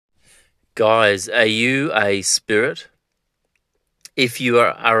Guys, are you a spirit? If you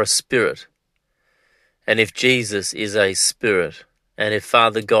are a spirit, and if Jesus is a spirit, and if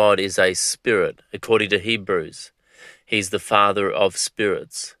Father God is a spirit, according to Hebrews, he's the Father of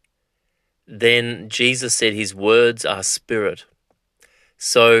spirits, then Jesus said his words are spirit.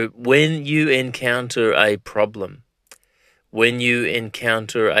 So when you encounter a problem, when you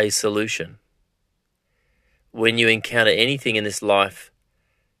encounter a solution, when you encounter anything in this life,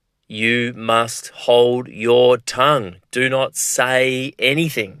 you must hold your tongue. Do not say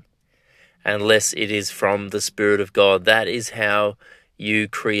anything unless it is from the Spirit of God. That is how you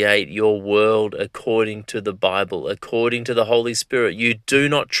create your world according to the Bible, according to the Holy Spirit. You do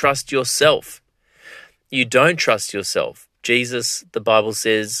not trust yourself. You don't trust yourself. Jesus, the Bible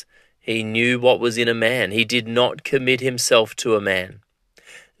says, he knew what was in a man. He did not commit himself to a man.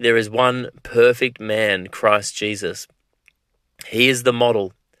 There is one perfect man, Christ Jesus. He is the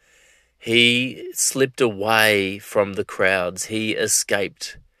model. He slipped away from the crowds. He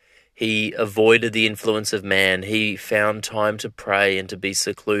escaped. He avoided the influence of man. He found time to pray and to be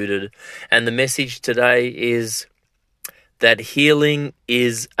secluded. And the message today is that healing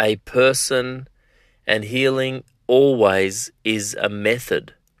is a person, and healing always is a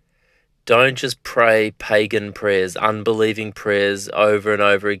method. Don't just pray pagan prayers, unbelieving prayers over and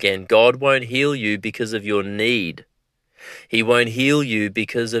over again. God won't heal you because of your need. He won't heal you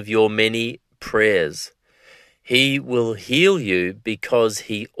because of your many prayers. He will heal you because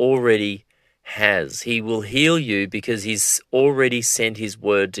he already has. He will heal you because he's already sent his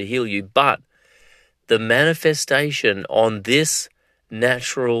word to heal you. But the manifestation on this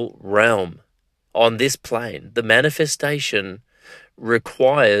natural realm, on this plane, the manifestation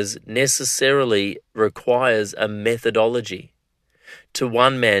necessarily requires a methodology. To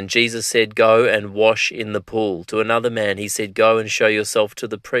one man, Jesus said, go and wash in the pool. To another man, he said, go and show yourself to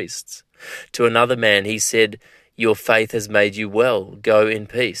the priests. To another man, he said, your faith has made you well. Go in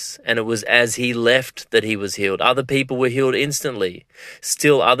peace. And it was as he left that he was healed. Other people were healed instantly.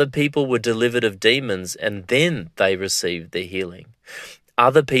 Still, other people were delivered of demons, and then they received their healing.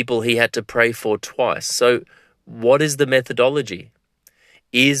 Other people he had to pray for twice. So what is the methodology?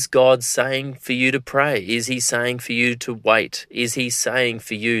 Is God saying for you to pray? Is he saying for you to wait? Is he saying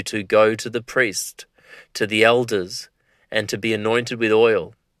for you to go to the priest, to the elders, and to be anointed with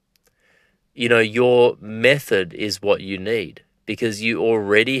oil? You know, your method is what you need because you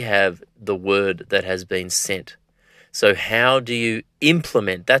already have the word that has been sent. So how do you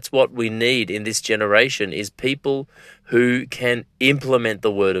implement? That's what we need in this generation, is people who can implement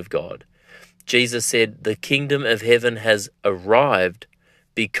the word of God. Jesus said, the kingdom of heaven has arrived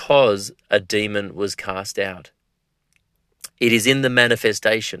because a demon was cast out. It is in the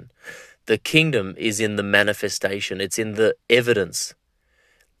manifestation. The kingdom is in the manifestation. It's in the evidence.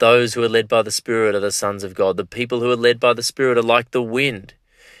 Those who are led by the Spirit are the sons of God. The people who are led by the Spirit are like the wind.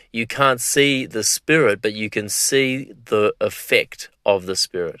 You can't see the Spirit, but you can see the effect of the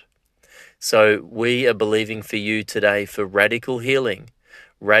Spirit. So we are believing for you today for radical healing,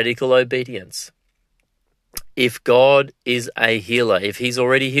 radical obedience. If God is a healer, if he's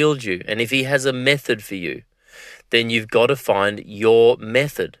already healed you, and if he has a method for you, then you've got to find your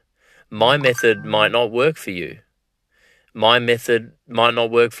method. My method might not work for you. My method might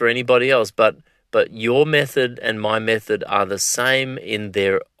not work for anybody else, but your method and my method are the same in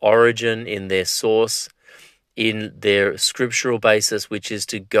their origin, in their source, in their scriptural basis, which is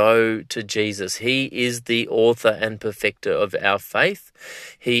to go to Jesus. He is the author and perfecter of our faith.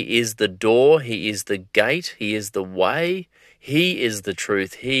 He is the door. He is the gate. He is the way. He is the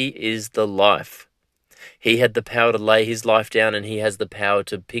truth. He is the life. He had the power to lay his life down, and he has the power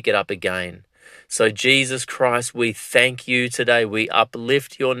to pick it up again. So Jesus Christ, we thank you today. We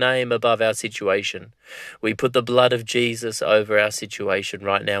uplift your name above our situation. We put the blood of Jesus over our situation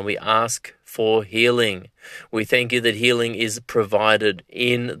right now. We ask for healing. We thank you that healing is provided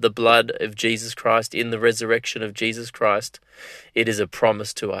in the blood of Jesus Christ, in the resurrection of Jesus Christ. It is a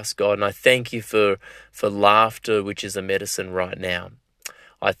promise to us, God. And I thank you for laughter, which is a medicine right now.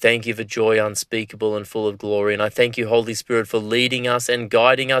 I thank you for joy unspeakable and full of glory. And I thank you, Holy Spirit, for leading us and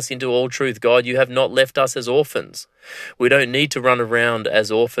guiding us into all truth. God, you have not left us as orphans. We don't need to run around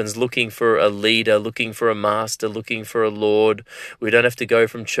as orphans looking for a leader, looking for a master, looking for a Lord. We don't have to go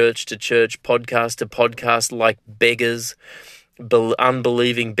from church to church, podcast to podcast like beggars,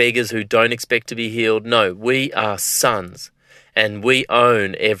 unbelieving beggars who don't expect to be healed. No, we are sons and we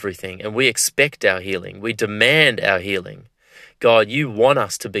own everything, and we expect our healing. We demand our healing. God, you want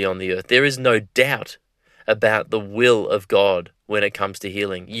us to be on the earth. There is no doubt about the will of God when it comes to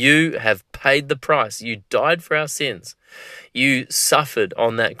healing. You have paid the price. You died for our sins. You suffered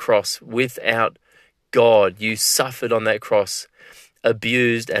on that cross without God. You suffered on that cross,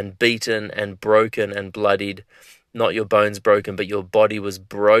 abused and beaten and broken and bloodied. Not your bones broken, but your body was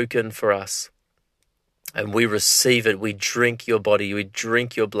broken for us. And we receive it. We drink your body. We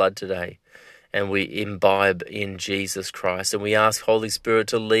drink your blood today. And we imbibe in Jesus Christ. And we ask Holy Spirit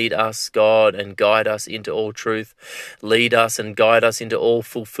to lead us, God, and guide us into all truth. Lead us and guide us into all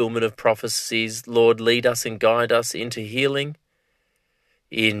fulfillment of prophecies. Lord, lead us and guide us into healing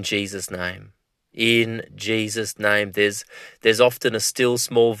in Jesus' name. In Jesus' name. There's often a still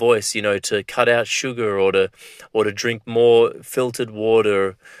small voice, to cut out sugar or to drink more filtered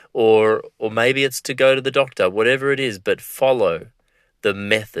water, or maybe it's to go to the doctor, whatever it is, but follow the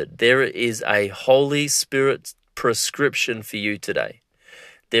method. There is a Holy Spirit prescription for you today.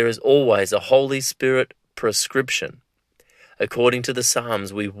 There is always a Holy Spirit prescription. According to the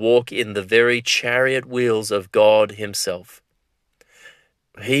Psalms, we walk in the very chariot wheels of God himself.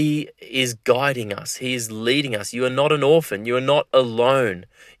 He is guiding us. He is leading us. You are not an orphan. You are not alone.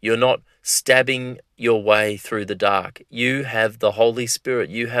 You're not stabbing your way through the dark. You have the Holy Spirit.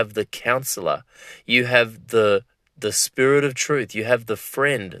 You have the counselor. You have the Spirit of truth. You have the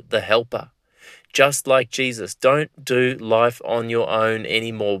friend, the helper. Just like Jesus, don't do life on your own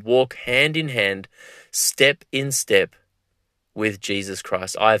anymore. Walk hand in hand, step in step with Jesus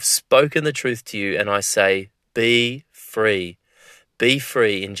Christ. I have spoken the truth to you, and I say, be free. Be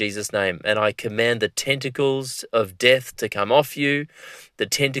free in Jesus' name. And I command the tentacles of death to come off you, the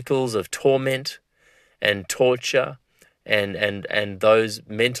tentacles of torment and torture, and those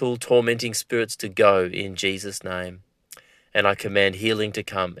mental tormenting spirits to go in Jesus' name. And I command healing to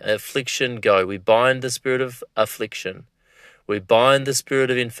come. Affliction, go. We bind the spirit of affliction. We bind the spirit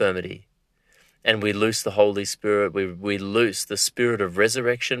of infirmity. And we loose the Holy Spirit. We loose the spirit of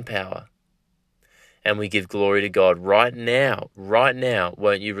resurrection power. And we give glory to God. Right now,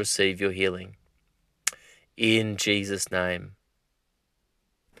 won't you receive your healing? In Jesus' name.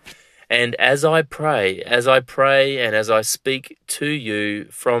 And as I pray and as I speak to you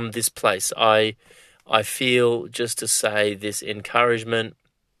from this place, I feel just to say this encouragement.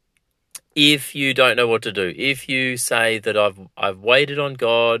 If you don't know what to do, if you say that I've waited on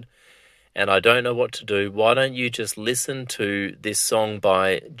God and I don't know what to do, why don't you just listen to this song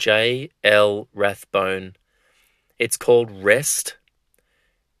by J.L. Rathbone? It's called Rest.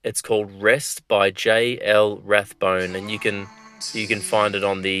 It's called Rest by J.L. Rathbone, and you can find it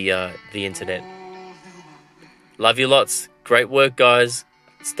on the internet. Love you lots. Great work, guys.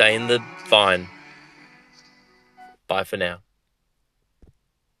 Stay in the vine. Bye for now.